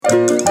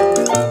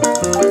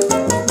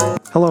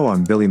Hello,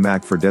 I'm Billy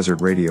Mack for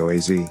Desert Radio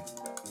AZ.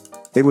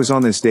 It was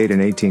on this date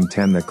in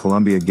 1810 that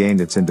Colombia gained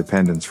its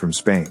independence from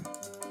Spain.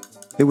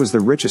 It was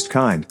the richest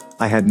kind.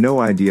 I had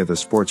no idea the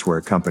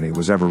sportswear company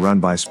was ever run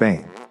by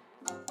Spain.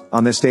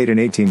 On this date in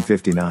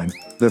 1859,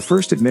 the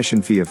first admission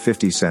fee of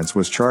 50 cents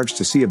was charged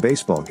to see a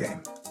baseball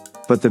game.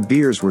 But the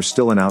beers were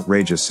still an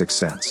outrageous 6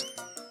 cents.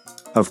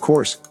 Of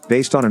course,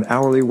 based on an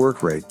hourly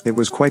work rate, it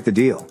was quite the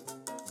deal.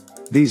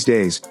 These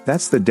days,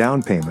 that's the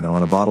down payment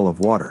on a bottle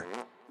of water.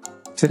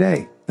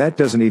 Today, that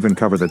doesn't even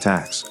cover the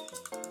tax.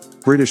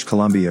 British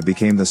Columbia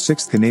became the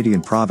 6th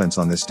Canadian province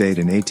on this date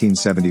in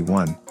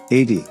 1871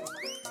 AD.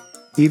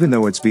 Even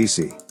though it's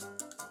BC.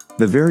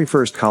 The very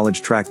first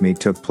college track meet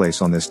took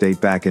place on this date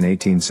back in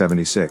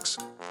 1876.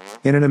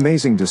 In an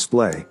amazing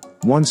display,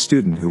 one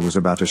student who was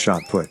about to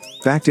shot put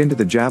backed into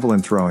the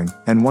javelin throwing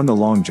and won the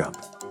long jump.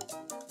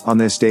 On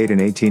this date in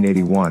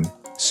 1881,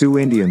 Sioux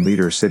Indian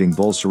leader Sitting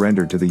Bull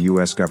surrendered to the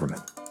U.S.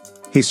 government.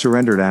 He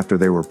surrendered after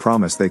they were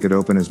promised they could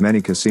open as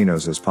many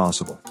casinos as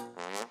possible.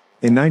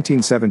 In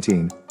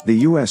 1917, the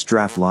U.S.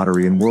 draft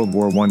lottery in World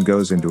War I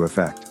goes into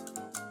effect.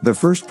 The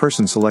first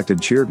person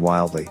selected cheered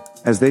wildly,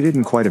 as they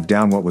didn't quite have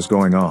down what was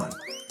going on.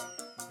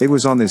 It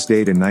was on this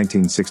date in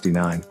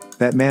 1969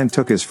 that man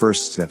took his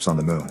first steps on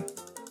the moon.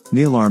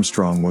 Neil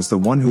Armstrong was the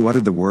one who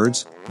uttered the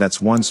words, "That's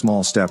one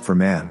small step for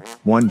man,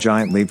 one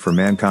giant leap for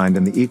mankind,"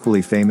 and the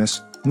equally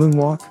famous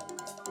moonwalk.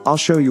 I'll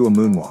show you a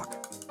moonwalk.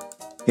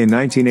 In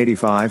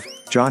 1985,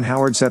 John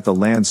Howard set the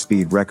land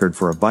speed record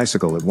for a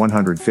bicycle at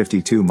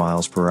 152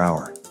 miles per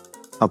hour.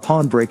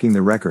 Upon breaking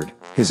the record,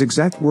 his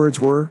exact words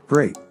were,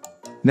 "Great.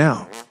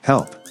 Now,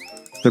 help.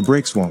 The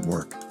brakes won't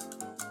work."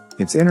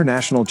 It's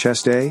International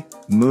Chess Day,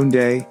 Moon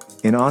Day,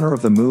 in honor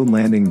of the moon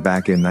landing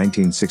back in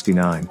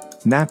 1969,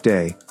 Nap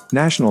Day,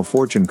 National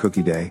Fortune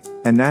Cookie Day,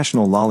 and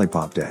National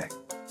Lollipop Day.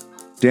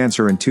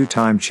 Dancer and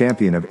two-time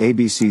champion of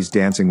ABC's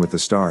Dancing with the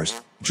Stars,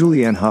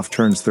 Julianne Hough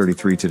turns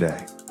 33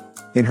 today.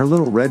 In her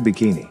little red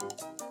bikini.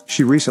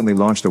 She recently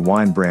launched a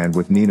wine brand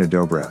with Nina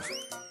Dobrev.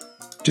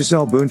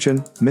 Gisele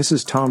Bündchen,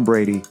 Mrs. Tom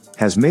Brady,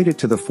 has made it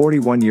to the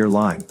 41-year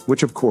line,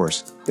 which of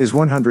course, is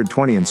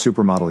 120 in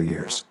supermodel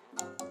years.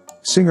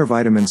 Singer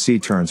Vitamin C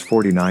turns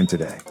 49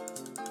 today.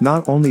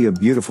 Not only a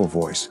beautiful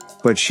voice,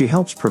 but she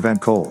helps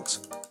prevent colds.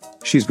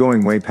 She's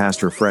going way past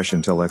her fresh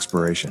until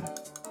expiration.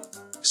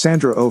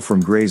 Sandra Oh from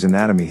Grey's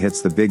Anatomy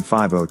hits the big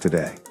 50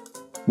 today.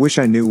 Wish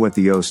I knew what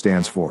the O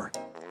stands for.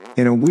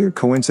 In a weird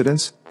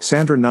coincidence,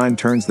 Sandra 9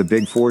 turns the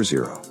big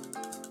 40.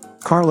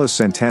 Carlos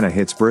Santana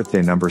hits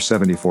birthday number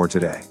 74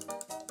 today.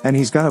 And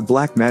he's got a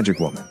black magic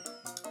woman.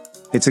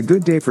 It's a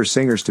good day for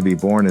singers to be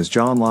born, as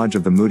John Lodge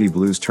of the Moody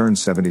Blues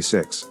turns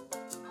 76.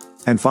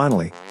 And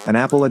finally, an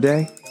apple a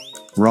day?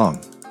 Wrong.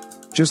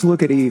 Just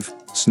look at Eve,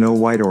 Snow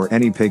White, or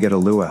any pig at a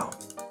luau.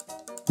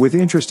 With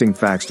interesting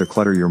facts to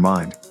clutter your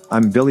mind,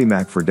 I'm Billy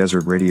Mack for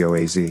Desert Radio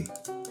AZ.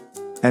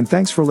 And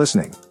thanks for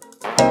listening.